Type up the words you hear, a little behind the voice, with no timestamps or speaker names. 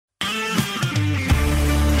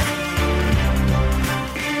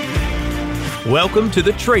Welcome to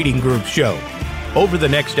the Trading Group Show. Over the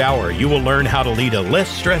next hour, you will learn how to lead a less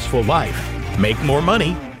stressful life, make more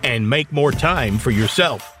money, and make more time for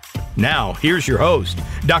yourself. Now, here's your host,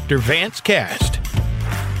 Dr. Vance Cast.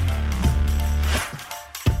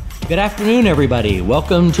 Good afternoon, everybody.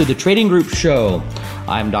 Welcome to the Trading Group Show.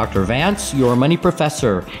 I'm Dr. Vance, your money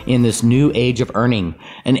professor in this new age of earning,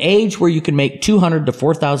 an age where you can make $200 to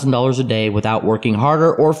 $4,000 a day without working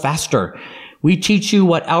harder or faster. We teach you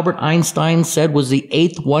what Albert Einstein said was the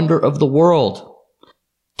eighth wonder of the world.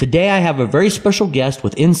 Today, I have a very special guest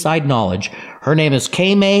with inside knowledge. Her name is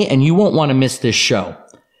Kay May, and you won't want to miss this show.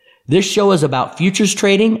 This show is about futures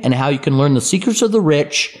trading and how you can learn the secrets of the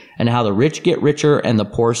rich and how the rich get richer and the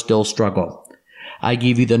poor still struggle. I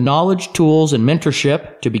give you the knowledge, tools, and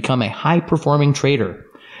mentorship to become a high-performing trader.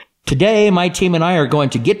 Today, my team and I are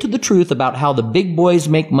going to get to the truth about how the big boys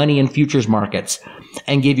make money in futures markets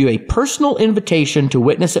and give you a personal invitation to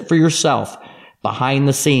witness it for yourself behind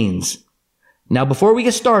the scenes. Now, before we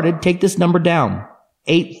get started, take this number down,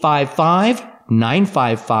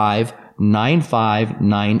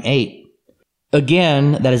 855-955-9598.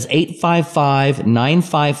 Again, that is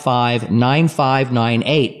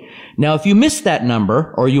 855-955-9598. Now, if you missed that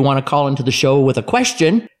number or you want to call into the show with a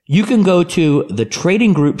question, you can go to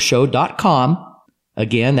thetradinggroupshow.com.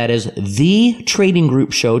 Again, that is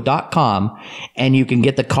thetradinggroupshow.com, and you can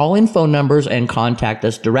get the call-in phone numbers and contact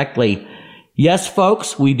us directly. Yes,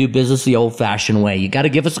 folks, we do business the old-fashioned way. You got to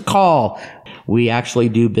give us a call. We actually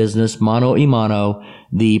do business mano a mano,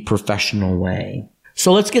 the professional way.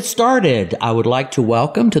 So let's get started. I would like to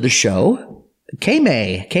welcome to the show Kay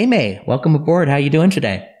May. Kay May, welcome aboard. How are you doing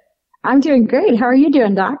today? I'm doing great. How are you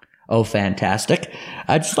doing, Doc? Oh, fantastic.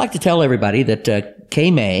 I'd just like to tell everybody that Kay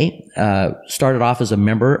May started off as a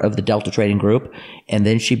member of the Delta Trading Group, and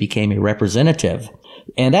then she became a representative.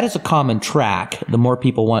 And that is a common track. The more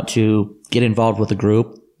people want to get involved with the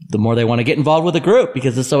group, the more they want to get involved with the group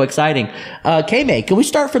because it's so exciting. Kay May, can we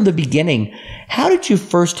start from the beginning? How did you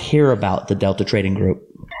first hear about the Delta Trading Group?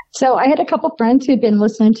 So I had a couple friends who'd been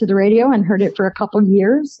listening to the radio and heard it for a couple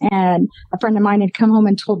years. And a friend of mine had come home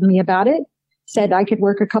and told me about it, said I could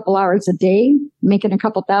work a couple hours a day, making a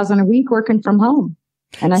couple thousand a week working from home.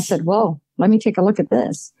 And I said, well, let me take a look at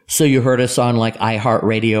this. So you heard us on like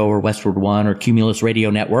iHeartRadio or Westward One or Cumulus Radio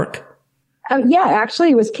Network? Yeah,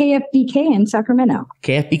 actually, it was KFBK in Sacramento.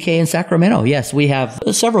 KFBK in Sacramento. Yes, we have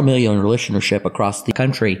several million listenership across the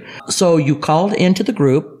country. So you called into the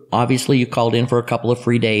group. Obviously, you called in for a couple of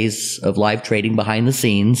free days of live trading behind the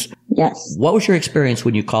scenes. Yes. What was your experience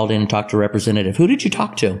when you called in and talked to a representative? Who did you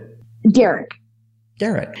talk to? Derek.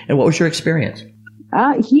 Derek. And what was your experience?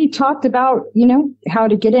 He talked about, how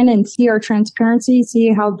to get in and see our transparency,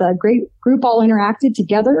 see how the great group all interacted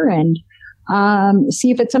together, and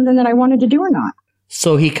see if it's something that I wanted to do or not.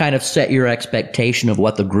 So he kind of set your expectation of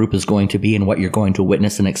what the group is going to be and what you're going to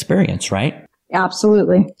witness and experience, right?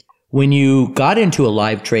 Absolutely. When you got into a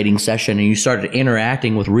live trading session and you started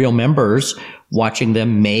interacting with real members, watching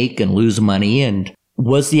them make and lose money, and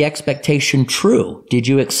was the expectation true? Did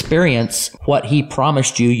you experience what he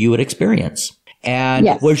promised you would experience? And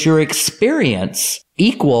yes. Was your experience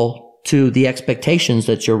equal to the expectations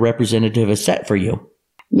that your representative has set for you?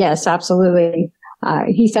 Yes, absolutely.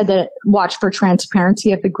 He said that watch for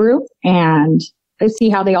transparency of the group and see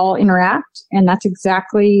how they all interact. And that's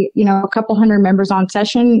exactly, a couple hundred members on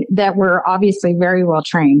session that were obviously very well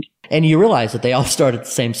trained. And you realize that they all start at the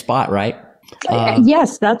same spot, right?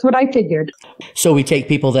 Yes, that's what I figured. So we take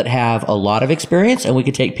people that have a lot of experience and we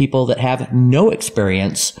could take people that have no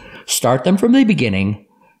experience, start them from the beginning,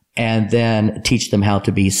 and then teach them how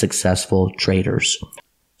to be successful traders.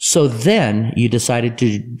 So then you decided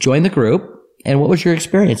to join the group. And what was your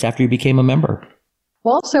experience after you became a member?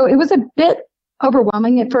 Well, so it was a bit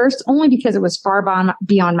overwhelming at first, only because it was far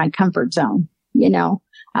beyond my comfort zone.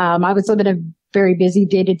 I was living a very busy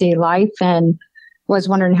day-to-day life and was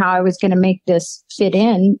wondering how I was going to make this fit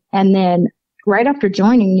in. And then right after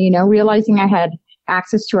joining, realizing I had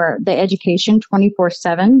access to the education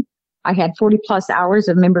 24/7, I had 40 plus hours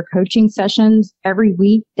of member coaching sessions every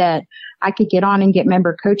week that I could get on and get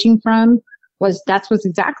member coaching from. That was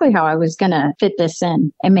exactly how I was going to fit this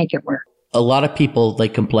in and make it work. A lot of people, they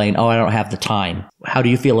complain, I don't have the time. How do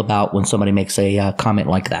you feel about when somebody makes a comment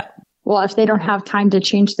like that? Well, if they don't have time to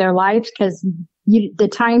change their life, because the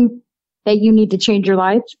time that you need to change your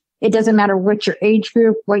life, it doesn't matter what your age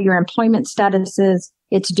group, what your employment status is,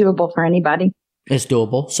 it's doable for anybody. It's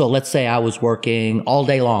doable. So let's say I was working all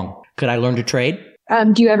day long. Could I learn to trade?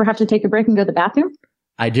 Do you ever have to take a break and go to the bathroom?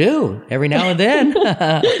 I do, every now and then.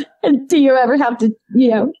 Do you ever have to,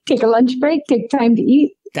 take a lunch break, take time to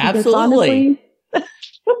eat? Absolutely.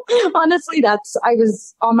 Honestly, I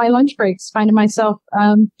was on my lunch breaks finding myself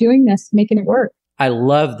doing this, making it work. I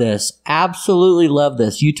love this. Absolutely love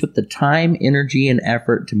this. You took the time, energy, and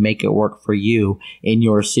effort to make it work for you in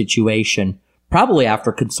your situation. Probably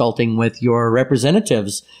after consulting with your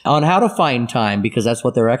representatives on how to find time, because that's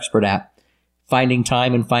what they're expert at. Finding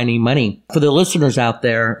time and finding money. For the listeners out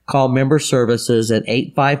there, call member services at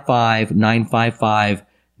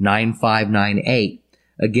 855-955-9598.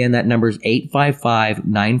 Again, that number is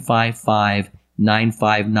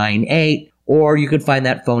 855-955-9598. Or you could find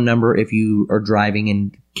that phone number if you are driving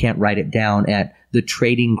and can't write it down at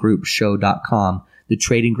thetradinggroupshow.com.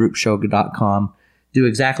 Thetradinggroupshow.com. Do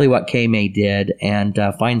exactly what K-May did and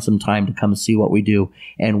find some time to come see what we do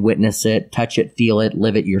and witness it, touch it, feel it,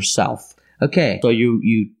 live it yourself. Okay, so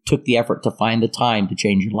you took the effort to find the time to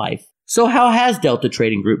change your life. So how has Delta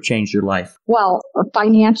Trading Group changed your life? Well,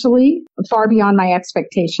 financially, far beyond my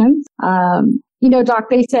expectations. Doc,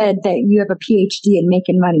 they said that you have a PhD in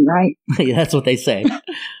making money, right? Yeah, that's what they say.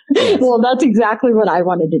 Yes. Well, that's exactly what I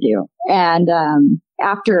wanted to do. And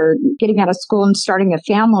after getting out of school and starting a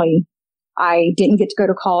family, I didn't get to go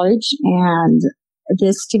to college. And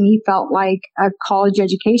this to me felt like a college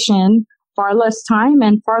education, far less time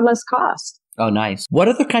and far less cost. Oh, nice. What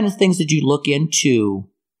other kind of things did you look into?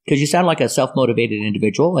 Because you sound like a self-motivated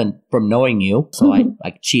individual, and from knowing you, so I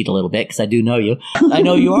cheat a little bit because I do know you. I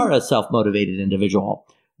know you are a self-motivated individual.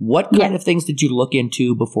 What kind of things did you look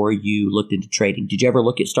into before you looked into trading? Did you ever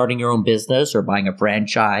look at starting your own business or buying a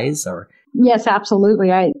franchise? Or Yes,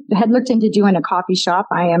 absolutely. I had looked into doing a coffee shop.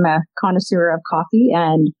 I am a connoisseur of coffee,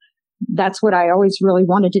 and that's what I always really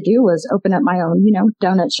wanted to do was open up my own,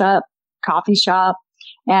 donut shop, coffee shop,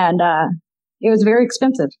 and it was very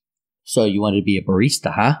expensive. So you wanted to be a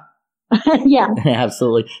barista, huh? Yeah.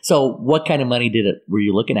 Absolutely. So what kind of money were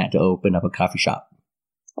you looking at to open up a coffee shop?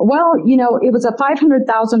 Well, it was a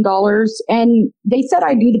 $500,000, and they said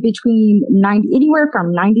I'd do anywhere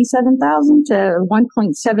from $97,000 to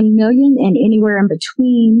 $1.7 million, and anywhere in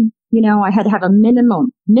between. I had to have a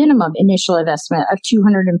minimum initial investment of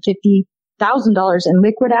 $250,000 in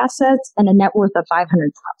liquid assets and a net worth of $500,000.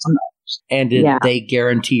 And did they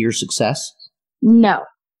guarantee your success? No.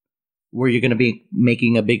 Were you going to be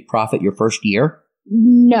making a big profit your first year?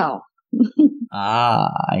 No.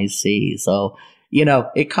 I see. So,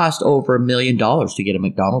 it cost over $1 million to get a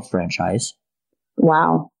McDonald's franchise.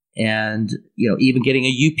 Wow. And, even getting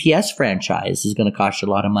a UPS franchise is going to cost you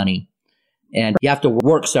a lot of money. And you have to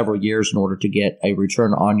work several years in order to get a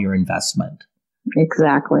return on your investment.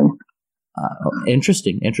 Exactly.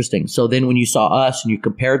 Interesting. So then when you saw us and you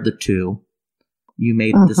compared the two, you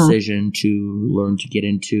made the decision to learn to get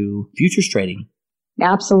into futures trading.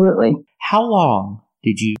 Absolutely. How long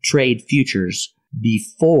did you trade futures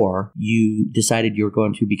before you decided you were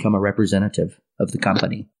going to become a representative of the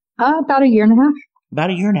company? About a year and a half.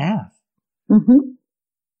 About a year and a half. Mm-hmm.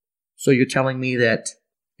 So you're telling me that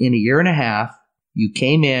in a year and a half, you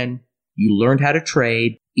came in, you learned how to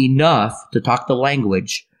trade enough to talk the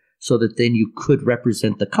language so that then you could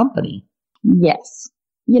represent the company. Yes.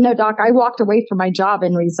 Doc, I walked away from my job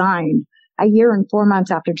and resigned a year and 4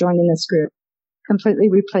 months after joining this group. Completely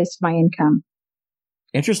replaced my income.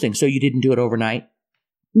 Interesting. So you didn't do it overnight?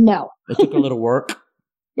 No. It took a little work?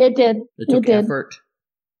 It did. It took effort?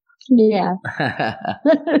 Yeah.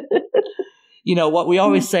 What we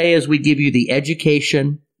always say is we give you the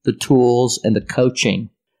education, the tools, and the coaching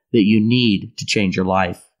that you need to change your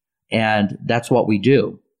life. And that's what we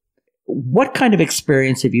do. What kind of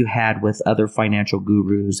experience have you had with other financial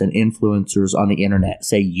gurus and influencers on the internet,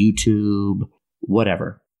 say YouTube,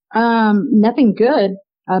 whatever? Nothing good.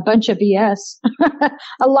 A bunch of BS.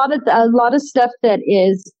 a lot of stuff that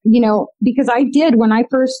is, because I did when I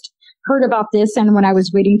first heard about this and when I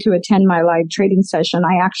was waiting to attend my live trading session,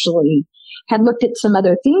 I actually had looked at some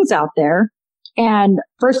other things out there. And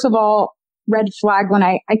first of all, red flag when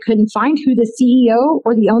I couldn't find who the CEO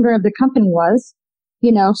or the owner of the company was.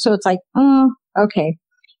 So it's like, okay.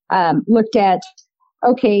 Looked at,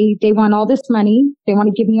 okay, they want all this money. They want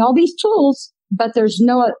to give me all these tools, but there's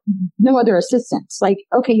no other assistance. Like,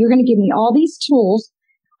 okay, you're going to give me all these tools.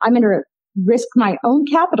 I'm going to risk my own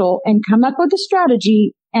capital and come up with a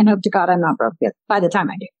strategy and hope to God I'm not broke by the time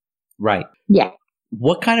I do. Right. Yeah.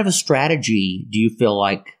 What kind of a strategy do you feel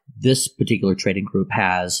like this particular trading group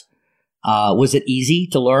has? Was it easy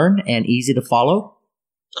to learn and easy to follow?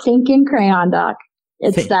 Think in crayon, Doc.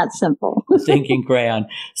 It's that simple. Thinking crayon.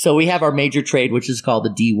 So we have our major trade, which is called the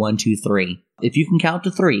D123. If you can count to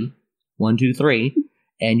 3, 1, 2, 3,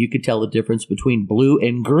 and you can tell the difference between blue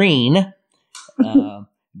and green,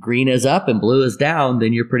 green is up and blue is down,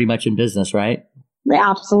 then you're pretty much in business, right? Yeah,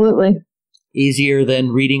 absolutely. easier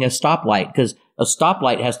than reading a stoplight because a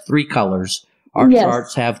stoplight has 3 colors. Our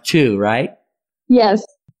charts have 2, right? Yes.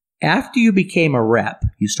 After you became a rep,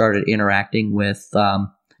 you started interacting with, and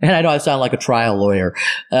I know I sound like a trial lawyer.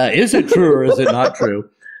 Is it true or is it not true?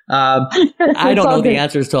 I don't know the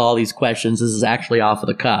answers to all these questions. This is actually off of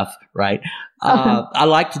the cuff, right? I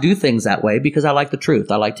like to do things that way because I like the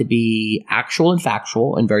truth. I like to be actual and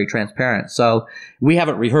factual and very transparent. So we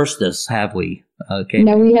haven't rehearsed this, have we? Okay.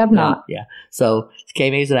 No, we have not. Yeah. So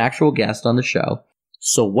Kay-May is an actual guest on the show.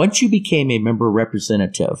 So once you became a member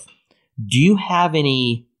representative, do you have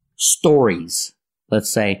any stories,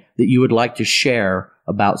 let's say, that you would like to share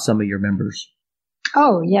about some of your members?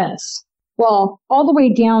 Oh, yes. Well, all the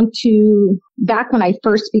way down to back when I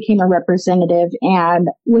first became a representative and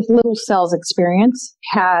with little sales experience,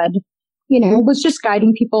 was just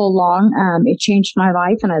guiding people along. It changed my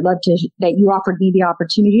life, and I'd love that you offered me the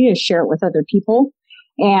opportunity to share it with other people.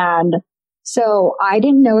 And so I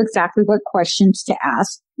didn't know exactly what questions to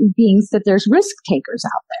ask, being that there's risk takers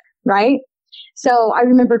out there, right? So I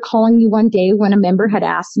remember calling you one day when a member had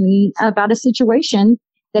asked me about a situation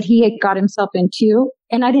that he had got himself into,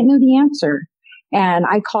 and I didn't know the answer. And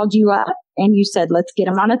I called you up and you said, let's get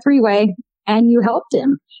him on a 3-way, and you helped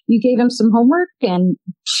him. You gave him some homework, and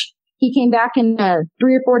he came back in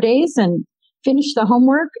 3 or 4 days and finished the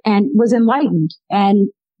homework and was enlightened, and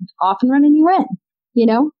off and running you went,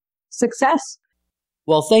 success.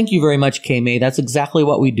 Well, thank you very much, Kay-May. That's exactly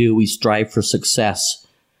what we do. We strive for success.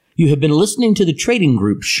 You have been listening to the Trading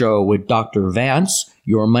Group Show with Dr. Vance,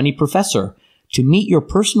 your money professor. To meet your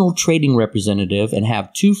personal trading representative and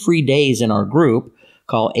have 2 free days in our group,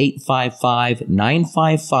 call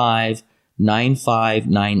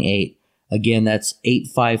 855-955-9598. Again, that's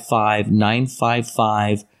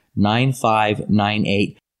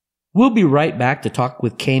 855-955-9598. We'll be right back to talk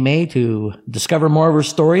with Kay-May to discover more of her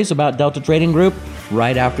stories about Delta Trading Group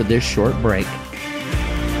right after this short break.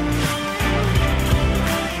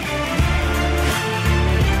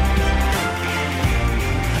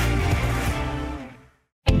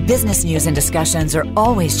 Business news and discussions are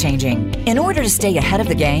always changing. In order to stay ahead of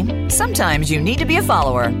the game, sometimes you need to be a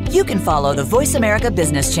follower. You can follow the Voice America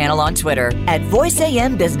Business channel on Twitter at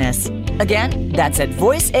VoiceAMBusiness. Again, that's at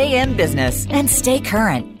VoiceAMBusiness, and stay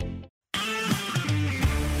current.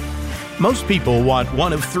 Most people want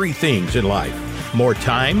one of 3 things in life: more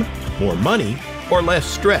time, more money, or less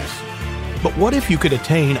stress. But what if you could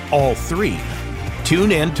attain all 3?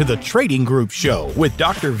 Tune in to the Trading Group Show with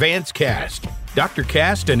Dr. Vance Cast. Dr.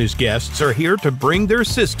 Cast and his guests are here to bring their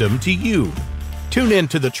system to you. Tune in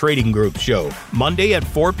to the Trading Group Show, Monday at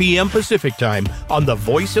 4 p.m. Pacific Time on the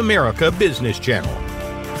Voice America Business Channel.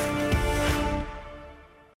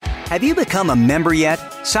 Have you become a member yet?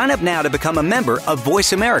 Sign up now to become a member of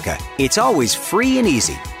Voice America. It's always free and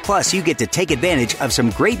easy. Plus, you get to take advantage of some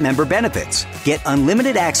great member benefits. Get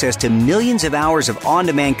unlimited access to millions of hours of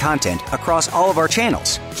on-demand content across all of our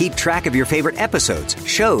channels. Keep track of your favorite episodes,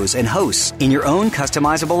 shows, and hosts in your own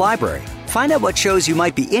customizable library. Find out what shows you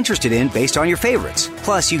might be interested in based on your favorites.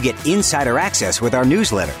 Plus, you get insider access with our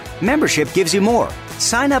newsletter. Membership gives you more.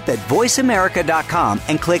 Sign up at voiceamerica.com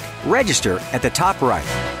and click register at the top right.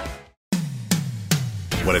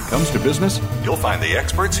 When it comes to business, you'll find the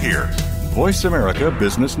experts here. Voice America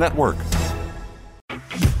Business Network.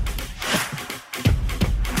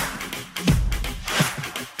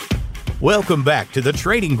 Welcome back to the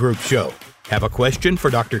Trading Group Show. Have a question for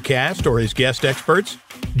Dr. Cast or his guest experts?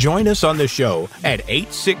 Join us on the show at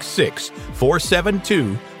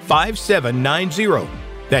 866-472-5790.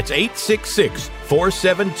 That's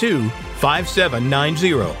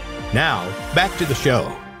 866-472-5790. Now, back to the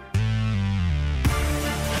show.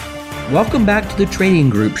 Welcome back to the Trading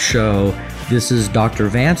Group Show. This is Dr.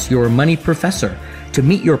 Vance, your money professor. To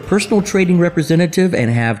meet your personal trading representative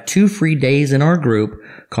and have 2 free days in our group,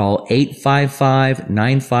 call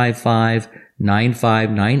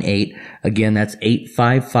 855-955-9598. Again, that's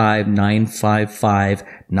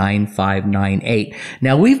 855-955-9598.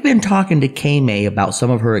 Now, we've been talking to Kay-May about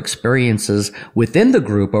some of her experiences within the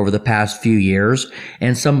group over the past few years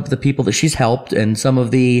and some of the people that she's helped and some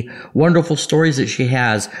of the wonderful stories that she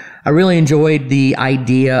has. I really enjoyed the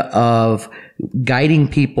idea of guiding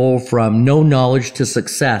people from no knowledge to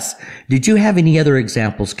success. Did you have any other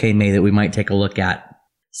examples, Kay-May, that we might take a look at?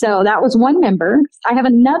 So that was one member. I have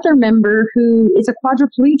another member who is a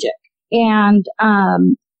quadriplegic, and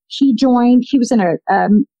he was in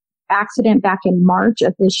an accident back in March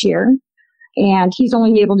of this year, and he's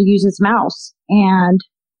only able to use his mouse. And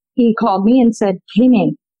he called me and said,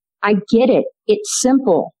 Kay-May, I get it. It's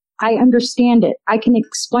simple. I understand it. I can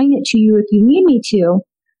explain it to you if you need me to,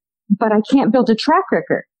 but I can't build a track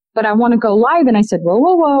record. but I want to go live. And I said,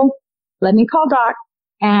 whoa, let me call Doc.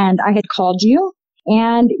 And I had called you,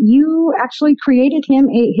 and you actually created him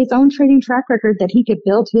his own trading track record that he could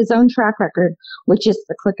build his own track record with just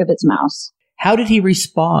the click of his mouse. How did he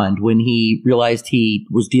respond when he realized he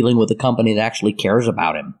was dealing with a company that actually cares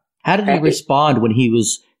about him? How did he respond when he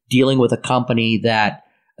was dealing with a company that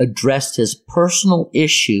addressed his personal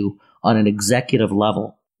issue on an executive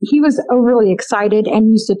level? He was overly excited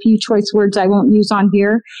and used a few choice words I won't use on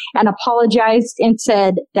here, and apologized and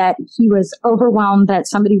said that he was overwhelmed that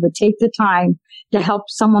somebody would take the time to help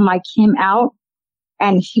someone like him out.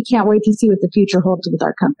 And he can't wait to see what the future holds with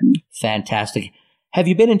our company. Fantastic. Have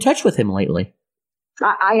you been in touch with him lately?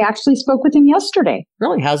 I actually spoke with him yesterday.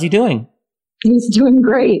 Really? How's he doing? He's doing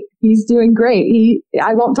great.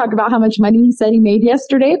 I won't talk about how much money he said he made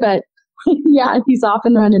yesterday, but yeah, he's off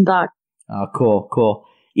and running, Doc. Oh, cool.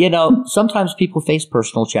 Sometimes people face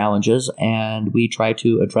personal challenges, and we try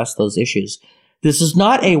to address those issues. This is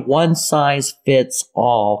not a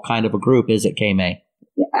one-size-fits-all kind of a group, is it, K-May?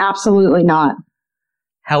 Absolutely not.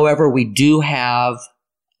 However, we do have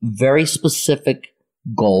very specific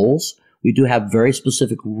goals. We do have very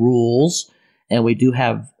specific rules, and we do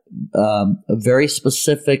have very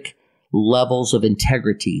specific levels of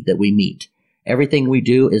integrity that we meet. Everything we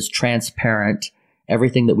do is transparent.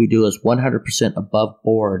 Everything that we do is 100% above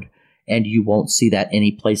board, and you won't see that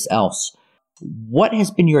anyplace else. What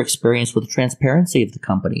has been your experience with the transparency of the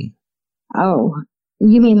company? Oh,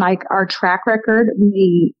 you mean like our track record?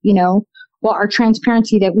 Our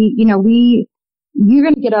transparency that you're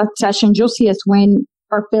going to get us sessions. You'll see us win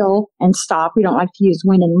or fill and stop. We don't like to use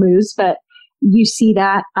win and lose, but you see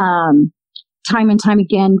that time and time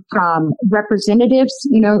again from representatives.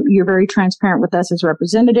 You're very transparent with us as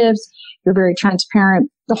representatives. You're very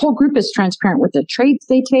transparent. The whole group is transparent with the trades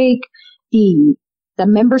they take, the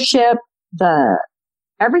membership, the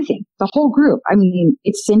everything, the whole group. I mean,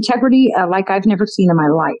 it's integrity like I've never seen in my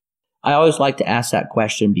life. I always like to ask that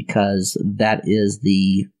question because that is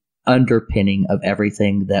the underpinning of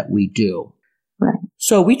everything that we do. Right.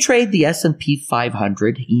 So we trade the S&P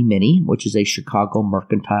 500 E-mini, which is a Chicago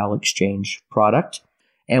Mercantile Exchange product.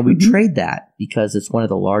 And we trade that because it's one of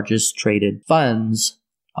the largest traded funds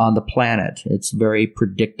on the planet. It's very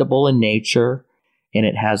predictable in nature, and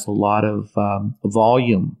it has a lot of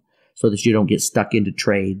volume so that you don't get stuck into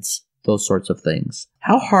trades, those sorts of things.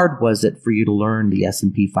 How hard was it for you to learn the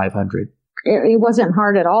S&P 500? It wasn't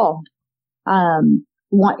hard at all.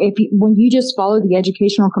 When you just follow the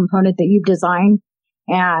educational component that you've designed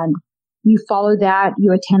and you follow that,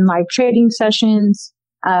 you attend live trading sessions.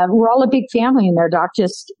 We're all a big family in there, Doc,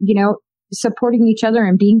 just, supporting each other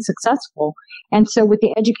and being successful. And so with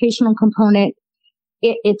the educational component,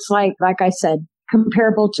 it's like I said,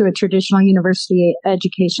 comparable to a traditional university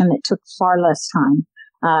education that took far less time.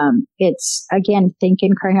 It's, again, think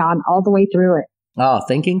in crayon all the way through it. Oh,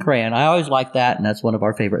 thinking crayon. I always like that, and that's one of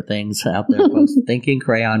our favorite things out there, folks. Thinking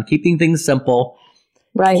crayon, keeping things simple.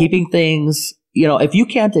 Right. Keeping things, if you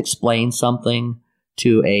can't explain something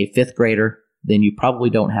to a fifth grader, then you probably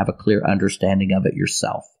don't have a clear understanding of it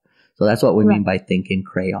yourself. So that's what we mean by thinking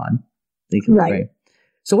crayon. Thinking crayon.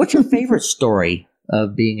 So what's your favorite story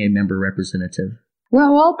of being a member representative?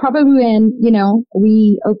 Well, probably when,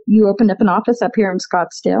 you opened up an office up here in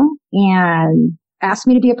Scottsdale and asked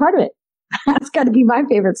me to be a part of it. That's got to be my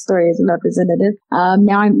favorite story as a representative.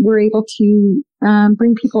 Now we're able to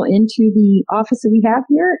bring people into the office that we have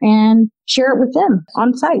here and share it with them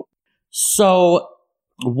on site. So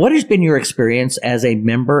what has been your experience as a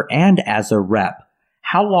member and as a rep?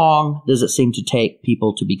 How long does it seem to take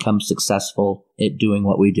people to become successful at doing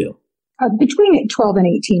what we do? Between 12 and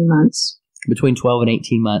 18 months. Between 12 and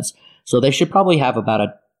 18 months. So they should probably have about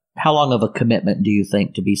how long of a commitment do you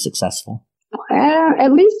think to be successful?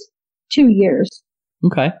 At least 2 years.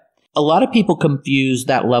 Okay. A lot of people confuse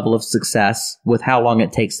that level of success with how long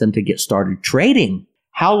it takes them to get started trading.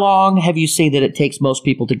 How long have you seen that it takes most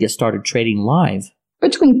people to get started trading live?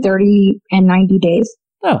 Between 30 and 90 days.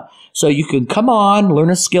 Oh, so you can come on,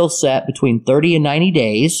 learn a skill set between 30 and 90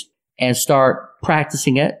 days and start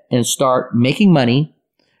practicing it and start making money.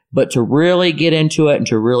 But to really get into it and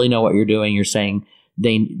to really know what you're doing, you're saying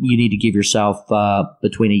you need to give yourself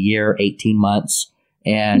between a year, 18 months,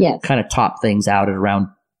 and kind of top things out at around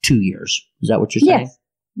 2 years. Is that what you're saying?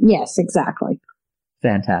 Yes, exactly.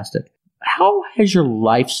 Fantastic. How has your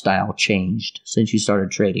lifestyle changed since you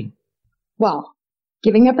started trading? Well,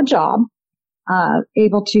 giving up a job,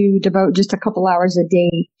 able to devote just a couple hours a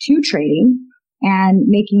day to trading and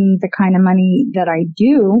making the kind of money that I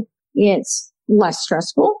do, it's less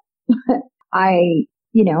stressful.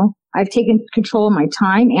 I've taken control of my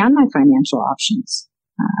time and my financial options.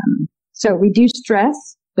 So reduce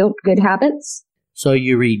stress, build good habits. So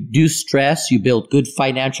you reduce stress, you build good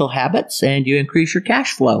financial habits, and you increase your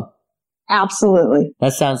cash flow. Absolutely.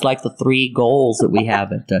 That sounds like the 3 goals that we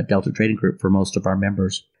have at Delta Trading Group for most of our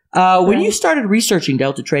members. When you started researching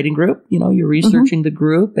Delta Trading Group, you're researching the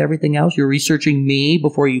group, everything else. You're researching me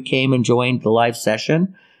before you came and joined the live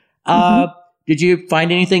session. Did you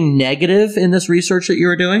find anything negative in this research that you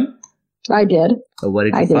were doing? I did. So what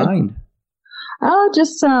did you find?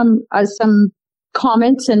 Just some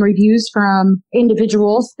comments and reviews from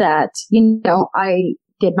individuals that, I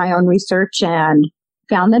did my own research and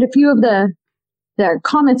found that a few of the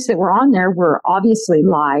comments that were on there were obviously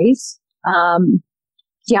lies.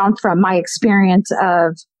 Down from my experience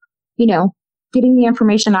of, getting the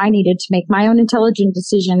information I needed to make my own intelligent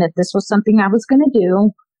decision if this was something I was going to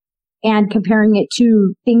do, and comparing it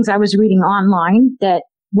to things I was reading online that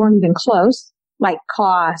weren't even close, like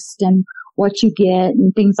cost and what you get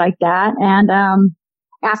and things like that. And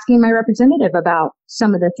asking my representative about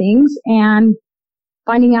some of the things and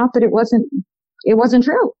finding out that it wasn't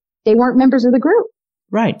true. They weren't members of the group.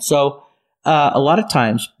 Right. So a lot of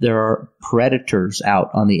times there are predators out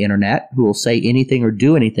on the internet who will say anything or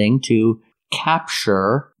do anything to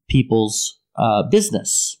capture people's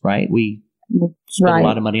business, right? We spend a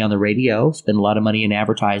lot of money on the radio, spend a lot of money in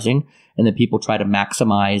advertising, and then people try to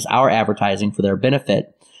maximize our advertising for their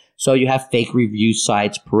benefit. So you have fake review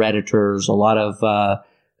sites, predators, a lot of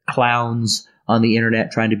clowns on the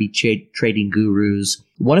internet trying to be trading gurus.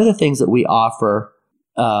 One of the things that we offer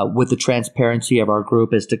with the transparency of our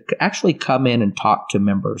group is to actually come in and talk to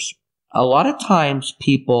members. A lot of times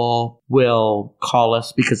people will call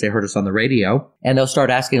us because they heard us on the radio, and they'll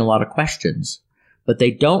start asking a lot of questions, but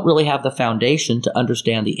they don't really have the foundation to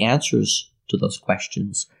understand the answers to those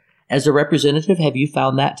questions. As a representative, have you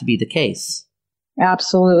found that to be the case?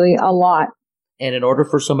 Absolutely, a lot. And in order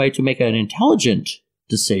for somebody to make an intelligent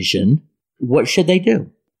decision, what should they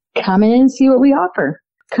do? Come in and see what we offer.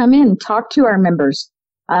 Come in, talk to our members,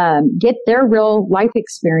 get their real life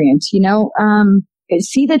experience, see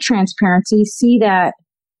the transparency, see that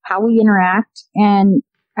how we interact. And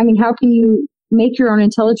how can you make your own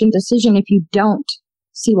intelligent decision if you don't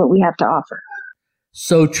see what we have to offer?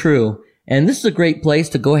 So true. And this is a great place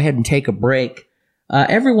to go ahead and take a break.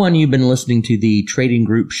 Everyone, you've been listening to the Trading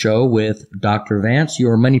Group Show with Dr. Vance,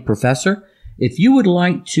 your money professor. If you would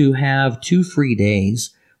like to have 2 free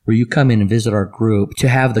days where you come in and visit our group to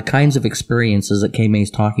have the kinds of experiences that K-May is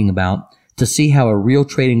talking about, to see how a real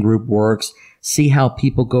trading group works, see how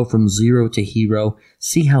people go from zero to hero,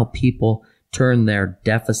 see how people turn their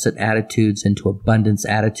deficit attitudes into abundance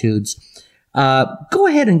attitudes, go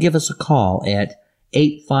ahead and give us a call at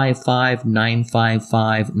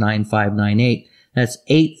 855-955-9598. That's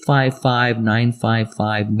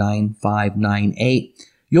 855-955-9598.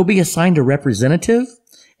 You'll be assigned a representative,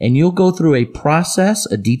 and you'll go through a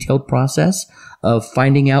detailed process of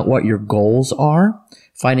finding out what your goals are,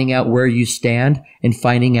 finding out where you stand, and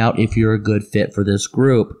finding out if you're a good fit for this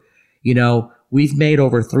group. We've made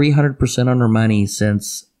over 300% on our money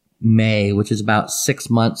since May, which is about 6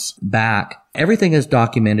 months back. Everything is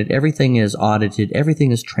documented, everything is audited,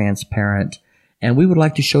 everything is transparent. And we would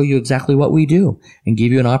like to show you exactly what we do and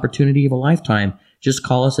give you an opportunity of a lifetime. Just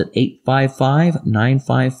call us at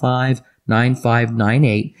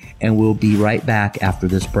 855-955-9598, and we'll be right back after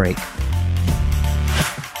this break.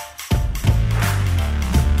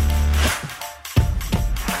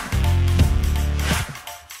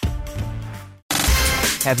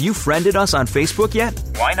 Have you friended us on Facebook yet?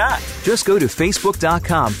 Why not? Just go to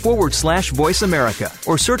facebook.com/Voice America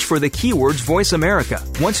or search for the keywords Voice America.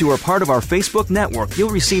 Once you are part of our Facebook network,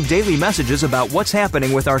 you'll receive daily messages about what's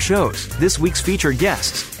happening with our shows, this week's featured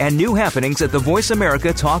guests, and new happenings at the Voice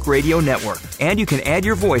America Talk Radio Network. And you can add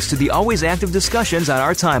your voice to the always active discussions on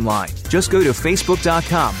our timeline. Just go to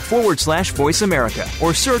facebook.com/Voice America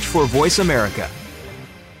or search for Voice America.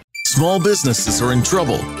 Small businesses are in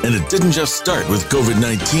trouble, and it didn't just start with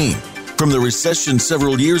COVID-19. From the recession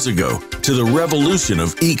several years ago to the revolution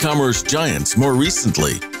of e-commerce giants more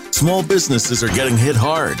recently, small businesses are getting hit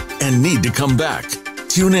hard and need to come back.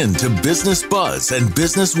 Tune in to Business Buzz and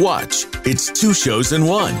Business Watch. It's 2 shows in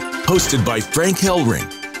one, hosted by Frank Hellring.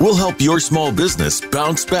 We'll help your small business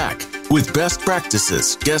bounce back with best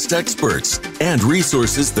practices, guest experts, and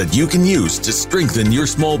resources that you can use to strengthen your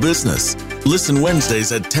small business. Listen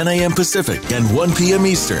Wednesdays at 10 a.m. Pacific and 1 p.m.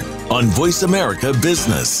 Eastern on Voice America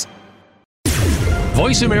Business.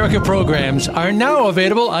 Voice America programs are now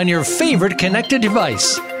available on your favorite connected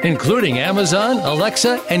device. including Amazon,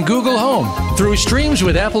 Alexa, and Google Home. Through streams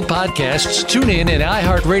with Apple Podcasts, TuneIn, and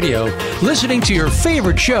iHeartRadio, listening to your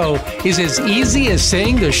favorite show is as easy as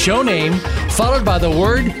saying the show name followed by the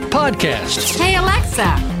word podcast. Hey,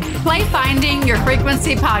 Alexa, play Finding Your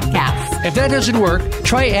Frequency podcast. If that doesn't work,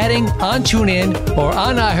 try adding on TuneIn or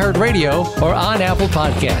on iHeartRadio or on Apple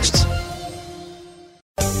Podcasts.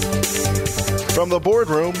 From the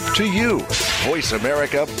boardroom to you, Voice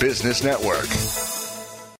America Business Network.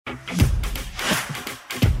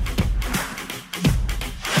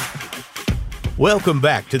 Welcome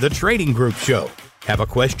back to the Trading Group Show. Have a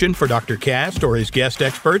question for Dr. Cast or his guest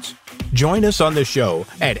experts? Join us on the show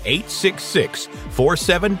at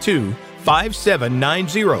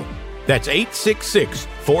 866-472-5790. That's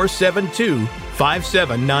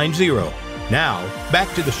 866-472-5790. Now,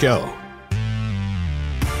 back to the show.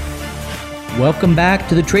 Welcome back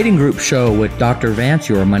to the Trading Group Show with Dr. Vance,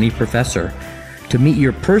 your money professor. To meet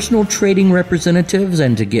your personal trading representatives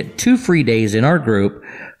and to get 2 free days in our group,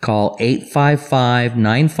 call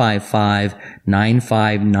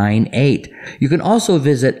 855-955-9598. You can also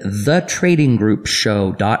visit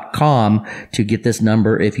thetradinggroupshow.com to get this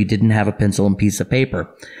number if you didn't have a pencil and piece of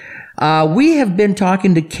paper. We have been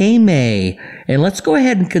talking to Kay May, and let's go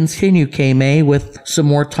ahead and continue, Kay May, with some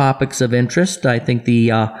more topics of interest. I think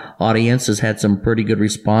the audience has had some pretty good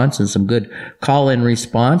response and some good call-in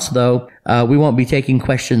response, though we won't be taking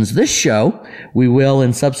questions this show. We will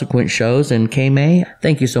in subsequent shows. And Kay May,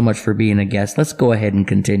 thank you so much for being a guest. Let's go ahead and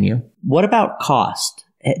continue. What about cost?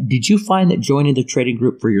 Did you find that joining the trading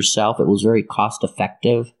group for yourself, it was very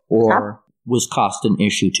cost-effective, or was cost an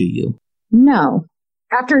issue to you? No.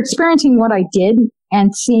 After experiencing what I did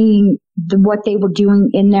and seeing what they were doing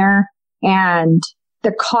in there and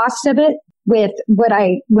the cost of it with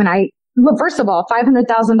first of all,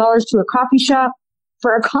 $500,000 to a coffee shop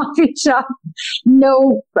for a coffee shop,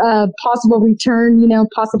 no possible return,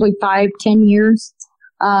 possibly 5-10 years.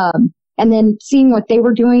 And then seeing what they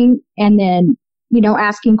were doing and then,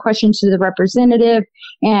 asking questions to the representative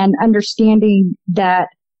and understanding that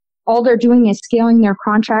all they're doing is scaling their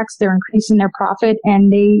contracts, they're increasing their profit,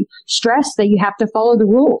 and they stress that you have to follow the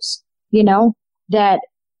rules, that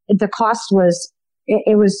the cost was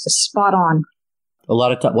spot on. A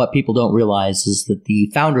lot of what people don't realize is that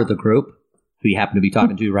the founder of the group, who you happen to be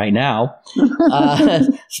talking to right now,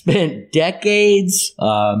 spent decades,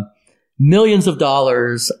 millions of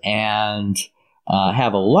dollars, and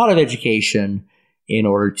have a lot of education in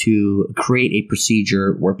order to create a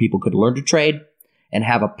procedure where people could learn to trade and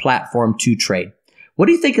have a platform to trade. What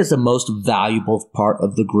do you think is the most valuable part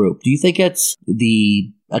of the group? Do you think it's the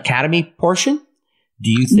academy portion? Do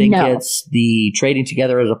you think it's the trading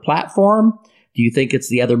together as a platform? Do you think it's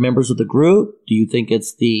the other members of the group? Do you think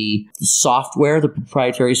it's the software, the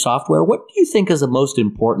proprietary software? What do you think is the most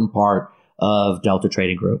important part of Delta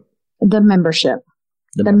Trading Group? The membership,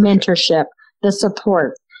 the mentorship, the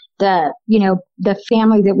support, the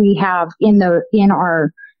family that we have in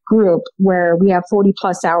our group, where we have 40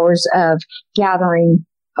 plus hours of gathering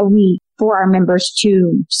a week for our members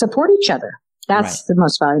to support each other. That's the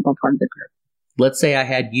most valuable part of the group. Let's say I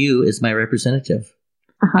had you as my representative.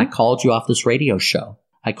 I called you off this radio show.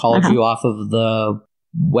 I called you off of the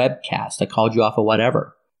webcast. I called you off of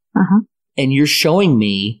whatever. And you're showing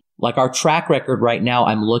me, like our track record right now,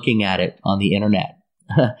 I'm looking at it on the internet.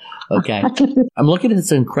 Okay. I'm looking at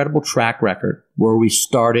this incredible track record where we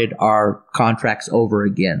started our contracts over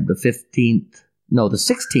again, the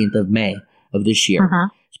 16th of May of this year.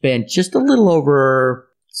 It's been just a little over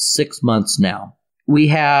 6 months now. We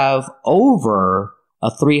have over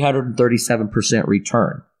a 337%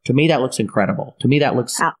 return. To me, that looks incredible. To me, that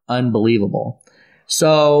looks unbelievable.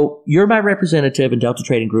 So you're my representative in Delta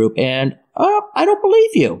Trading Group, and I don't believe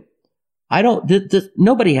you.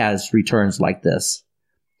 Nobody has returns like this.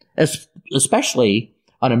 Especially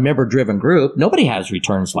on a member-driven group, nobody has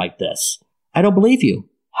returns like this. I don't believe you.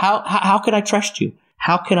 How can I trust you?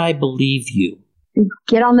 How can I believe you?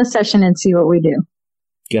 Get on the session and see what we do.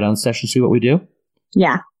 Get on the session, see what we do?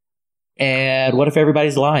 Yeah. And what if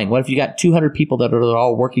everybody's lying? What if you got 200 people that are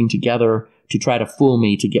all working together to try to fool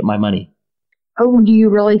me to get my money? Oh, do you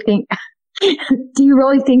really think that,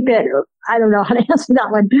 I don't know how to answer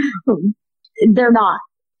that one. They're not.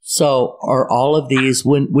 So are all of these,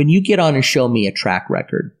 when you get on and show me a track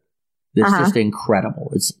record, it's just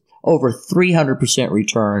incredible. It's over 300%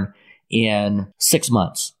 return in 6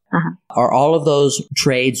 months. Are all of those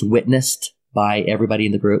trades witnessed by everybody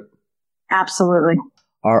in the group? Absolutely.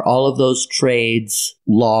 Are all of those trades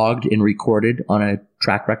logged and recorded on a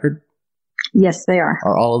track record? Yes, they are.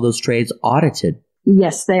 Are all of those trades audited?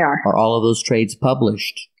 Yes, they are. Are all of those trades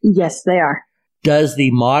published? Yes, they are. does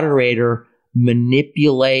the moderator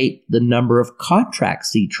manipulate the number of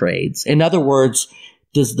contracts he trades? In other words,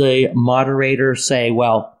 does the moderator say,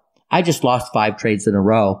 well, I just lost 5 trades in a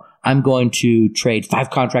row. I'm going to trade 5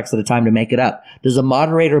 contracts at a time to make it up. Does a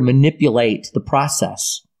moderator manipulate the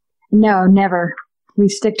process? No, never. We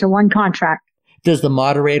stick to one contract. Does the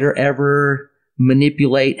moderator ever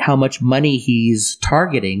manipulate how much money he's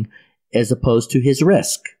targeting as opposed to his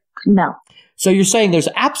risk? No. So you're saying there's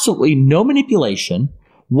absolutely no manipulation,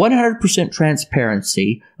 100%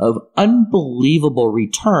 transparency of unbelievable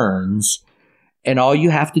returns, and all you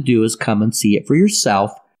have to do is come and see it for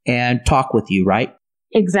yourself and talk with you, right?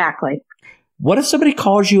 Exactly. What if somebody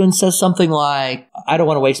calls you and says something like, I don't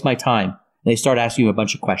want to waste my time? And they start asking you a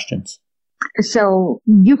bunch of questions. So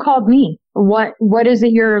you called me. What is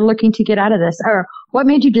it you're looking to get out of this? Or what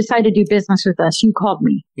made you decide to do business with us? You called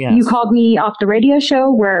me. Yes. You called me off the radio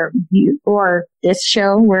show or this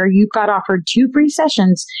show where you got offered 2 free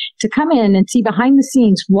sessions to come in and see behind the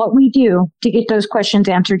scenes what we do to get those questions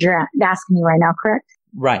answered you're asking me right now, correct?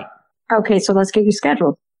 Right. Okay, so let's get you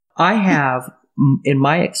scheduled. I have, in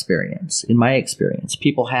my experience,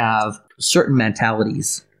 people have certain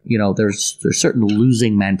mentalities. You know, there's certain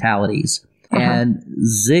losing mentalities. And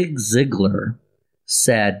Zig Ziglar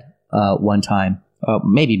said one time,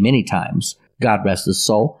 maybe many times, God rest his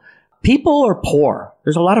soul, people are poor.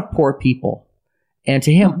 There's a lot of poor people. And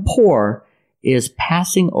to him, poor is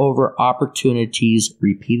passing over opportunities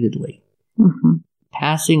repeatedly. Mm-hmm.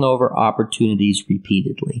 Passing over opportunities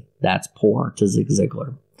repeatedly. That's poor to Zig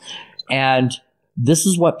Ziglar. And this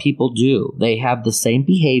is what people do. They have the same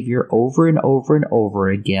behavior over and over and over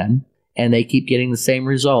again, and they keep getting the same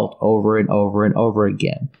result over and over and over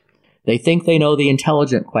again. They think they know the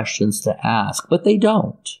intelligent questions to ask, but they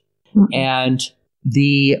don't. Mm-hmm. And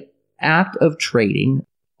the act of trading,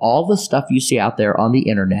 all the stuff you see out there on the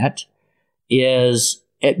internet, is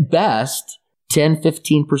at best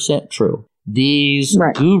 10-15% true. These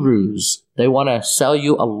gurus, they want to sell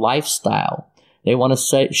you a lifestyle. They want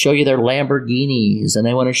to show you their Lamborghinis, and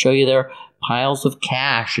they want to show you their piles of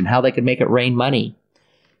cash and how they can make it rain money.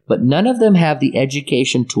 But none of them have the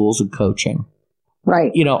education, tools, and coaching.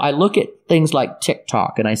 Right. You know, I look at things like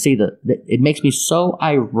TikTok, and I see that it makes me so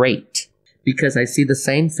irate because I see the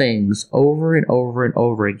same things over and over and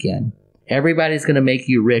over again. Everybody's going to make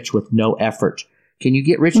you rich with no effort. Can you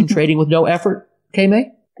get rich in trading with no effort,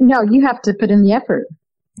 K-May? No, you have to put in the effort.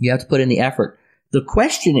 You have to put in the effort. The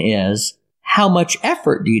question is, how much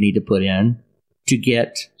effort do you need to put in to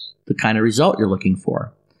get the kind of result you're looking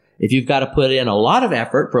for? If you've got to put in a lot of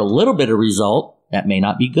effort for a little bit of result, that may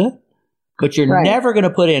not be good. But you're never going to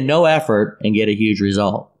put in no effort and get a huge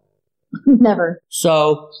result. Never.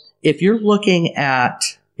 So if you're looking at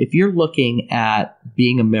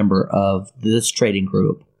being a member of this trading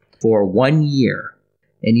group for 1 year,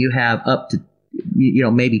 and you have up to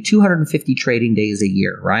maybe 250 trading days a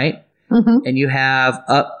year, right? Mm-hmm. And you have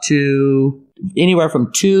up to anywhere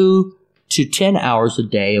from 2 to 10 hours a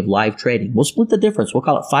day of live trading. We'll split the difference. We'll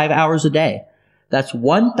call it 5 hours a day. That's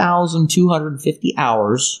 1,250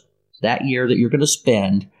 hours that year that you're going to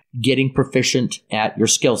spend getting proficient at your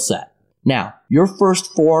skill set. Now, your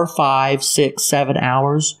first 4, 5, 6, 7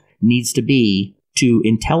 hours needs to be to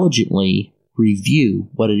intelligently review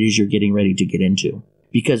what it is you're getting ready to get into.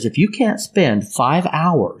 Because if you can't spend 5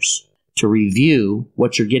 hours to review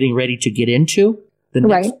what you're getting ready to get into, the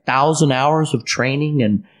next 1,000 hours of training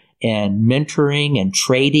and mentoring and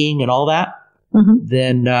trading and all that,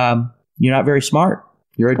 then you're not very smart.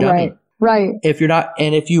 You're a dummy. Right. If you're not,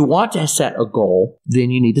 and if you want to set a goal,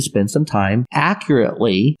 then you need to spend some time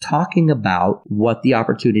accurately talking about what the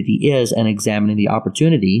opportunity is and examining the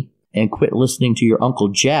opportunity, and quit listening to your Uncle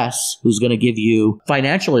Jess, who's going to give you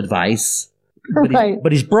financial advice,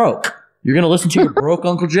 but he's broke. You're going to listen to your broke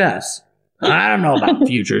Uncle Jess. I don't know about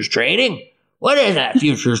futures trading. What is that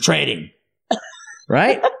futures trading?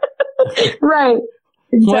 Right? Right.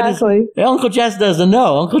 Exactly. Uncle Jess doesn't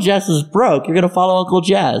know. Uncle Jess is broke. You're going to follow Uncle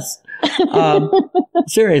Jess.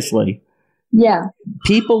 Seriously. Yeah.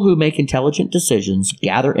 People who make intelligent decisions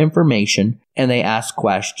gather information and they ask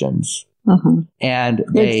questions and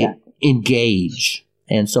they engage.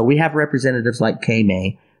 And so we have representatives like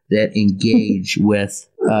K-May that engage with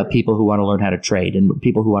people who want to learn how to trade and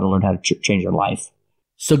people who want to learn how to change their life.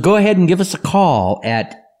 So go ahead and give us a call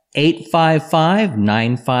at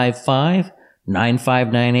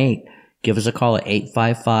 855-955-9598. Give us a call at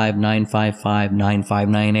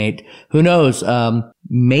 855-955-9598. Who knows?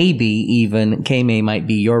 Maybe even K-May might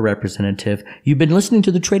be your representative. You've been listening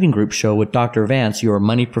to the Trading Group Show with Dr. Vance, your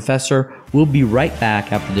money professor. We'll be right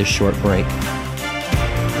back after this short break.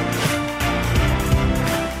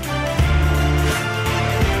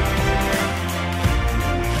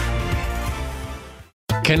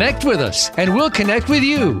 Connect with us, and we'll connect with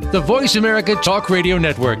you. The Voice America Talk Radio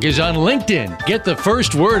Network is on LinkedIn. Get the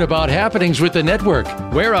first word about happenings with the network,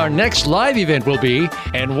 where our next live event will be,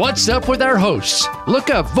 and what's up with our hosts.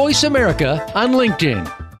 Look up Voice America on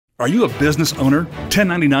LinkedIn. Are you a business owner,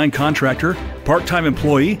 1099 contractor, part-time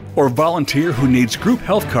employee, or volunteer who needs group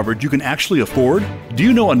health coverage you can actually afford? Do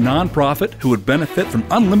you know a nonprofit who would benefit from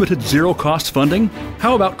unlimited zero-cost funding?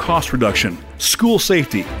 How about cost reduction, school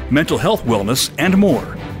safety, mental health wellness, and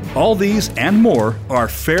more? All these and more are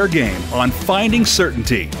fair game on Finding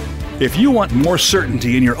Certainty. If you want more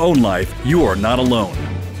certainty in your own life, you are not alone.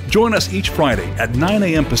 Join us each Friday at 9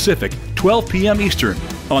 a.m. Pacific, 12 p.m. Eastern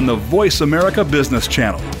on the Voice America Business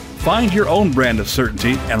Channel. Find your own brand of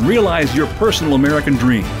certainty and realize your personal American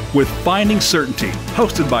dream with Finding Certainty,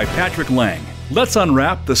 hosted by Patrick Lang. Let's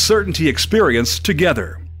unwrap the certainty experience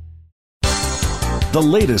together. The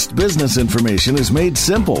latest business information is made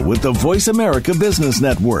simple with the Voice America Business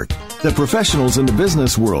Network. The professionals in the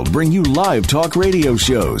business world bring you live talk radio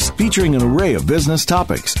shows featuring an array of business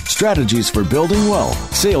topics, strategies for building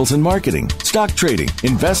wealth, sales and marketing, stock trading,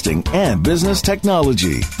 investing, and business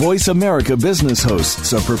technology. Voice America Business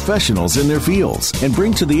hosts are professionals in their fields and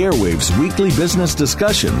bring to the airwaves weekly business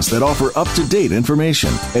discussions that offer up-to-date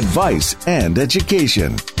information, advice, and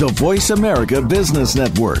education. The Voice America Business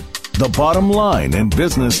Network. The bottom line in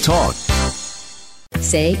business talk.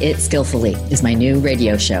 Say It Skillfully is my new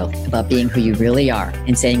radio show about being who you really are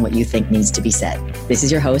and saying what you think needs to be said. This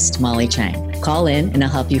is your host, Molly Chang. Call in and I'll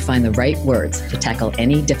help you find the right words to tackle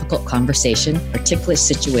any difficult conversation or ticklish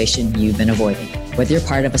situation you've been avoiding. Whether you're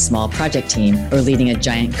part of a small project team or leading a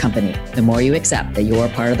giant company, the more you accept that you're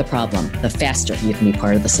part of the problem, the faster you can be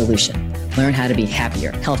part of the solution. Learn how to be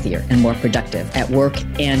happier, healthier, and more productive at work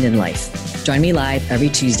and in life. Join me live every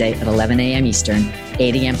Tuesday at 11 a.m. Eastern,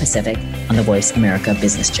 8 a.m. Pacific on the Voice America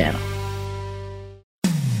Business Channel.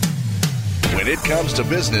 When it comes to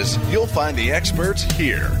business, you'll find the experts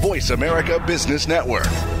here. Voice America Business Network.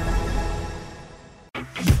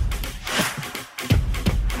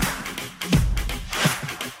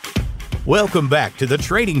 Welcome back to the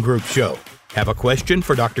Trading Group Show. Have a question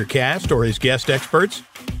for Dr. Cast or his guest experts?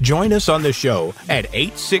 Join us on the show at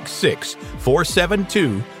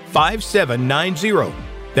 866-472-5790.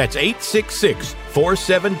 That's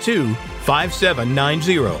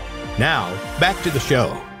 866-472-5790. Now, back to the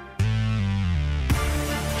show.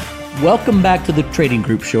 Welcome back to the Trading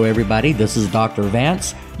Group Show, everybody. This is Dr.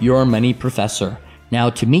 Vance, your money professor. Now,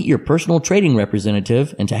 to meet your personal trading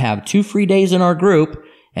representative and to have 2 free days in our group,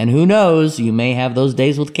 and who knows, you may have those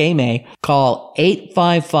days with K-May, call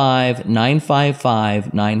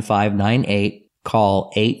 855-955-9598.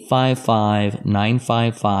 Call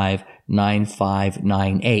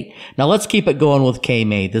 855-955-9598. Now, let's keep it going with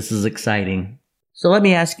K-May. This is exciting. So let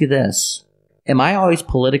me ask you this. Am I always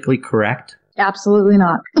politically correct? Absolutely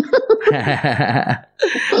not.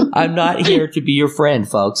 I'm not here to be your friend,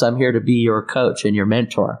 folks. I'm here to be your coach and your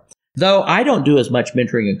mentor. Though I don't do as much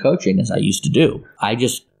mentoring and coaching as I used to do. I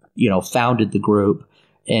just, founded the group,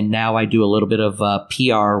 and now I do a little bit of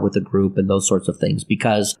PR with the group and those sorts of things,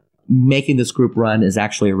 because making this group run is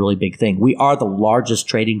actually a really big thing. We are the largest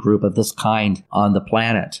trading group of this kind on the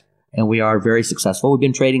planet, and we are very successful. We've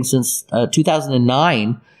been trading since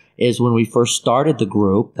 2009 is when we first started the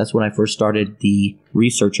group. That's when I first started the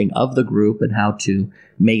researching of the group and how to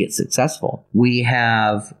make it successful. We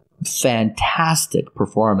have fantastic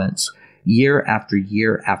performance year after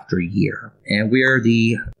year after year. And we are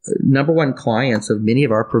the number one clients of many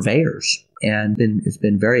of our purveyors. And it's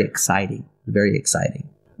been very exciting, very exciting.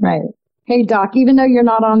 Right. Hey, Doc, even though you're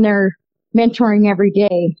not on there mentoring every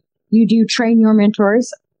day, you do train your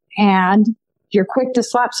mentors and you're quick to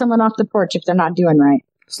slap someone off the porch if they're not doing right.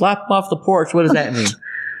 Slap them off the porch? What does that mean?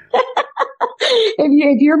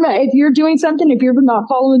 If you're doing something, if you're not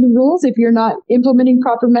following the rules, if you're not implementing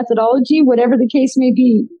proper methodology, whatever the case may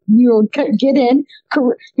be, you'll get in,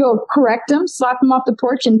 you'll correct them, slap them off the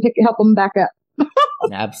porch, and help them back up.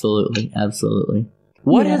 Absolutely, absolutely.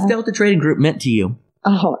 What has Delta Trading Group meant to you?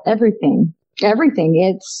 Oh, everything. I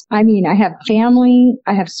have family,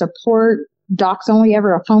 I have support. Doc's only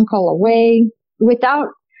ever a phone call away.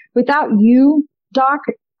 Without you, Doc,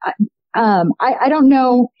 I don't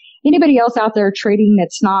know anybody else out there trading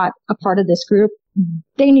that's not a part of this group.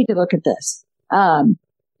 They need to look at this.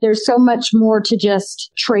 There's so much more to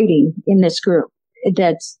just trading in this group.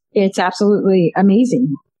 It's absolutely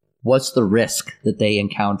amazing. What's the risk that they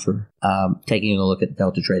encounter taking a look at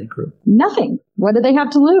Delta Trading Group? Nothing. What do they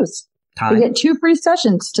have to lose? Time. They get 2 free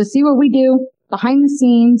sessions to see what we do behind the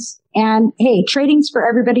scenes. And hey, trading's for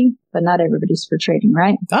everybody, but not everybody's for trading,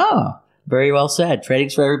 right? Oh, Very well said.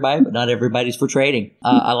 Trading's for everybody, but not everybody's for trading.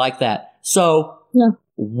 I like that. So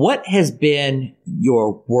what has been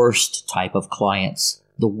your worst type of clients,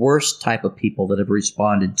 the worst type of people that have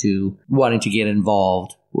responded to wanting to get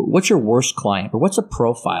involved? What's your worst client, or what's a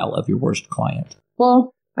profile of your worst client?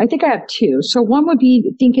 Well, I think I have two. So one would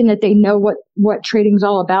be thinking that they know what trading's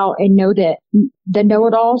all about and know that the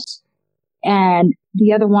know-it-alls. And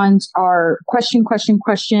the other ones are question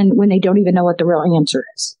when they don't even know what the real answer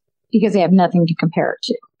is because they have nothing to compare it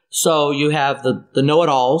to. So you have the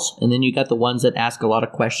know-it-alls, and then you got the ones that ask a lot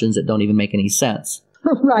of questions that don't even make any sense.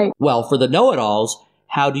 Right. Well, for the know-it-alls,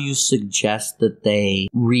 how do you suggest that they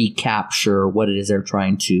recapture what it is they're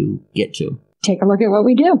trying to get to? Take a look at what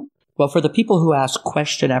we do. Well, for the people who ask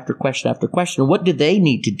question after question after question, what do they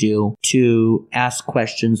need to do to ask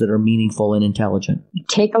questions that are meaningful and intelligent?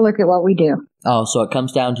 Take a look at what we do. Oh, so it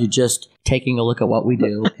comes down to just taking a look at what we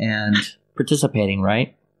do and participating,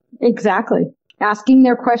 right? Exactly. Asking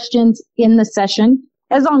their questions in the session,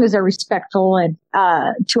 as long as they're respectful and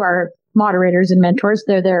to our moderators and mentors.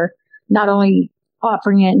 They're not only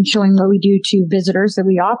offering it and showing what we do to visitors that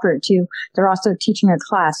we offer it to, they're also teaching a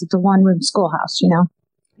class. It's a one-room schoolhouse, you know?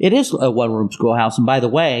 It is a one-room schoolhouse. And by the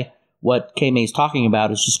way, what K-May is talking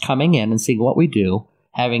about is just coming in and seeing what we do,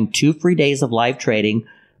 having 2 free days of live trading.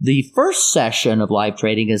 The first session of live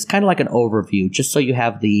trading is kind of like an overview, just so you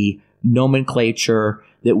have the nomenclature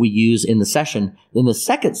that we use in the session. Then the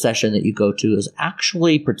second session that you go to is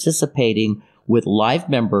actually participating with live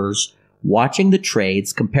members, watching the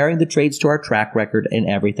trades, comparing the trades to our track record and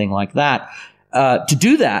everything like that. To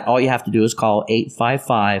do that, all you have to do is call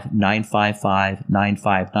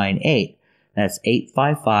 855-955-9598. That's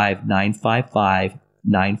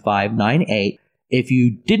 855-955-9598. If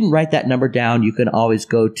you didn't write that number down, you can always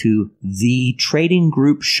go to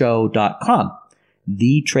thetradinggroupshow.com.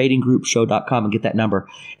 thetradinggroupshow.com and get that number.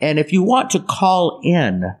 And if you want to call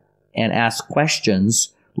in and ask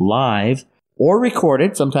questions live or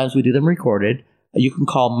recorded, sometimes we do them recorded, you can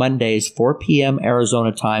call Mondays 4 p.m.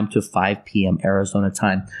 Arizona time to 5 p.m. Arizona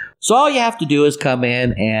time. So all you have to do is come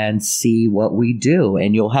in and see what we do,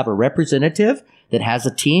 and you'll have a representative that has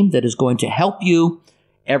a team that is going to help you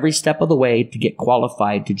every step of the way to get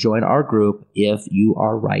qualified to join our group if you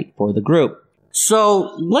are right for the group.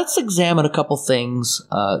 So let's examine a couple things,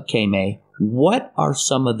 K-May. What are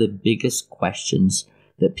some of the biggest questions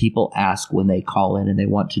that people ask when they call in and they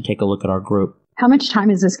want to take a look at our group? How much time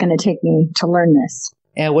is this going to take me to learn this?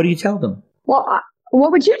 And what do you tell them? Well,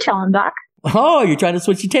 what would you tell them, Doc? Oh, you're trying to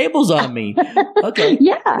switch the tables on me. Okay.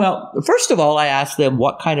 Yeah. Well, first of all, I asked them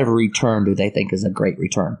what kind of a return do they think is a great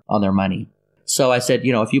return on their money. So I said,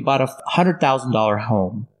 if you bought a $100,000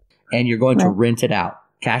 home and you're going to rent it out,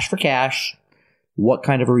 cash for cash, what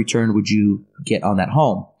kind of a return would you get on that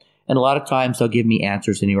home? And a lot of times they'll give me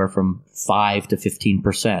answers anywhere from 5 to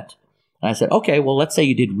 15%. And I said, okay, well, let's say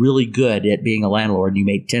you did really good at being a landlord and you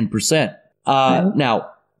made 10%.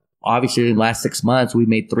 Now, obviously, in the last 6 months, we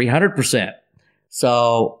made 300%.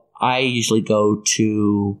 So I usually go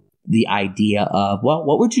to the idea of, well,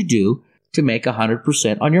 what would you do to make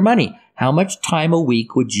 100% on your money? How much time a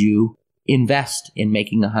week would you invest in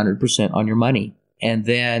making 100% on your money? And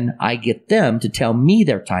then I get them to tell me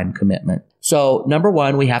their time commitment. So number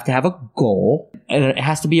one, we have to have a goal, and it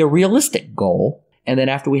has to be a realistic goal. And then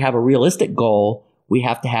after we have a realistic goal, we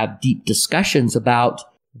have to have deep discussions about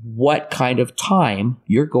what kind of time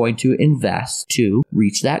you're going to invest to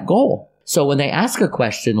reach that goal. So when they ask a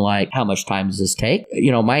question like, how much time does this take?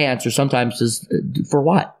 My answer sometimes is, for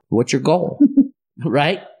what? What's your goal?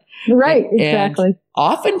 Right? Right, exactly. And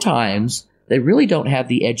oftentimes, they really don't have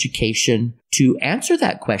the education to answer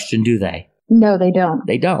that question, do they? No, they don't.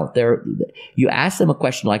 They don't. You ask them a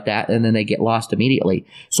question like that, and then they get lost immediately.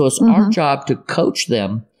 So it's our job to coach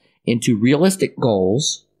them into realistic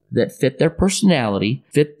goals that fit their personality,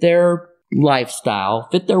 fit their lifestyle,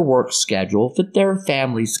 fit their work schedule, fit their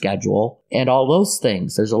family schedule, and all those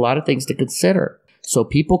things. There's a lot of things to consider. So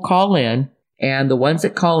people call in, and the ones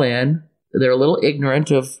that call in, they're a little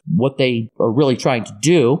ignorant of what they are really trying to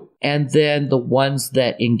do. And then the ones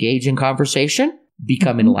that engage in conversation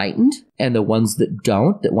become enlightened. And the ones that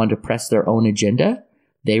don't, that want to press their own agenda,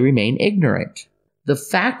 they remain ignorant. The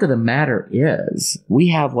fact of the matter is, we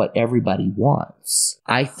have what everybody wants,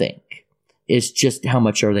 I think. It's just how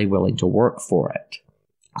much are they willing to work for it.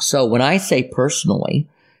 So when I say personally,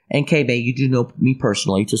 and K-May, you do know me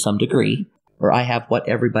personally to some degree, or I have what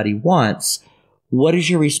everybody wants, what is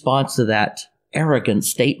your response to that arrogant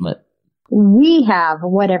statement? We have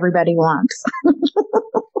what everybody wants.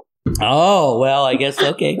 Oh, well, I guess,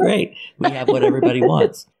 okay, great. We have what everybody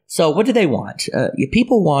wants. So what do they want?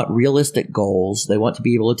 People want realistic goals. They want to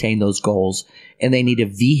be able to attain those goals, and they need a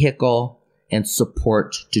vehicle and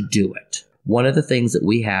support to do it. One of the things that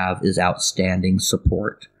we have is outstanding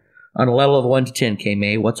support. On a level of 1 to 10,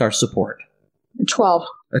 K-May, what's our support? 12.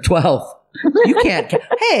 A 12. You can't.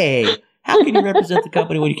 Hey, how can you represent the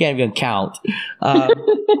company when you can't even count? No.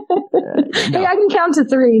 Hey, I can count to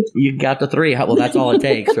 3. You got to 3. Well, that's all it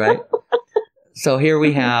takes, right? So here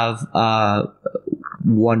we have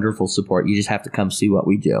wonderful support. You just have to come see what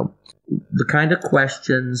we do. The kind of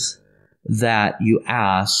questions that you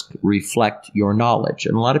ask reflect your knowledge.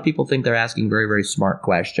 And a lot of people think they're asking very, very smart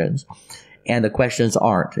questions. And the questions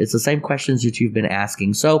aren't. It's the same questions that you've been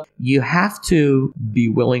asking. So you have to be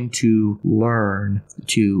willing to learn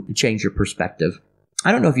to change your perspective.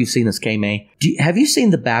 I don't know if you've seen this, K-May. Have you seen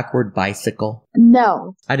the backward bicycle?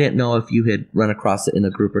 No. I didn't know if you had run across it in the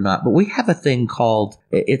group or not, but we have a thing called,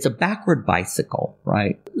 it's a backward bicycle,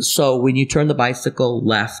 right? So when you turn the bicycle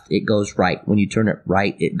left, it goes right. When you turn it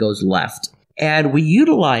right, it goes left. And we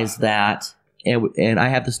utilize that, and I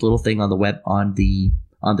have this little thing on the web, on the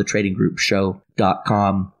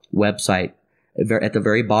tradinggroupshow.com website at the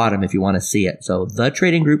very bottom if you want to see it. So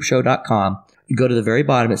thetradinggroupshow.com. You go to the very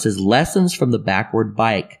bottom, it says lessons from the backward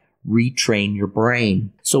bike, retrain your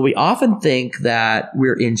brain. So we often think that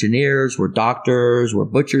we're engineers, we're doctors, we're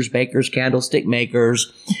butchers, bakers, candlestick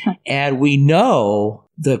makers, and we know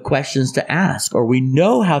the questions to ask, or we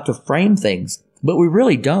know how to frame things, but we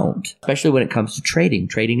really don't, especially when it comes to trading.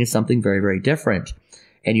 Trading is something very, very different,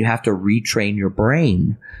 and you have to retrain your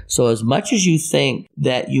brain. So as much as you think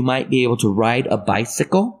that you might be able to ride a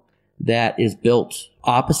bicycle that is built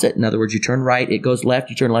opposite, in other words, you turn right, it goes left,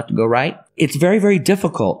 you turn left and go right, it's very, very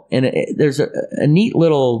difficult. And there's a neat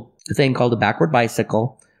little thing called a backward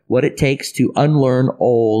bicycle, what it takes to unlearn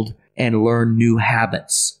old and learn new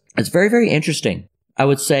habits. It's very, very interesting. I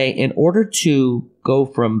would say in order to go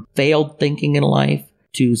from failed thinking in life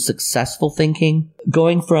to successful thinking,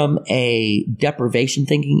 going from a deprivation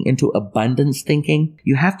thinking into abundance thinking,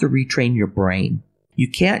 you have to retrain your brain. You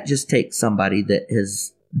can't just take somebody that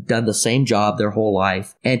has done the same job their whole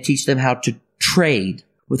life and teach them how to trade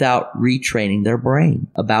without retraining their brain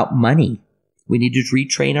about money. We need to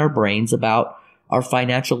retrain our brains about our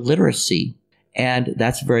financial literacy. And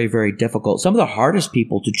that's very, very difficult. Some of the hardest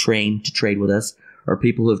people to train to trade with us are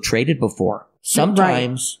people who have traded before.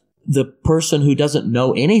 Sometimes the person who doesn't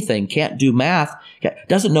know anything, can't do math,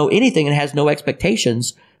 doesn't know anything and has no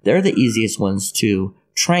expectations, they're the easiest ones to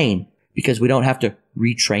train because we don't have to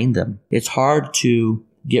retrain them. It's hard to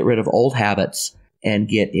get rid of old habits and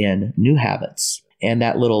get in new habits. And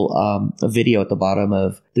that little video at the bottom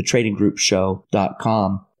of the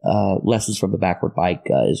tradinggroupshow.com, lessons from the backward bike,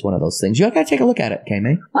 is one of those things. You got to take a look at it,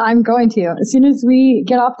 K-May. I'm going to. As soon as we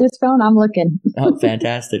get off this phone, I'm looking. Oh,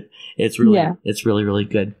 fantastic. It's really, really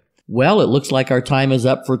good. Well, it looks like our time is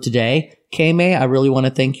up for today. K-May, I really want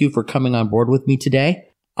to thank you for coming on board with me today.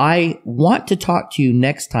 I want to talk to you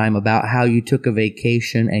next time about how you took a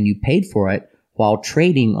vacation and you paid for it while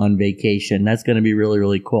trading on vacation. That's going to be really,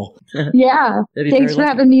 really cool. Yeah. Thanks for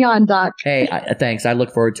having me on, Doc. Hey, thanks. I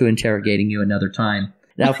look forward to interrogating you another time.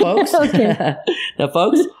 Now, folks,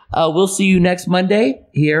 we'll see you next Monday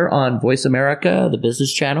here on Voice America, the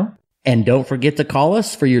business channel. And don't forget to call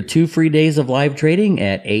us for your 2 free days of live trading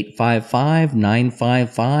at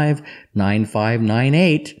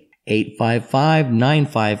 855-955-9598.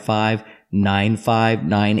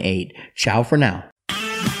 855-955-9598. Ciao for now.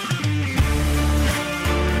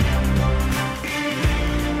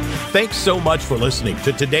 Thanks so much for listening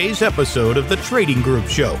to today's episode of the Trading Group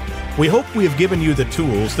Show. We hope we have given you the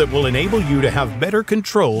tools that will enable you to have better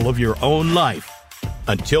control of your own life.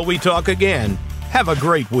 Until we talk again, have a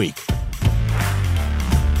great week.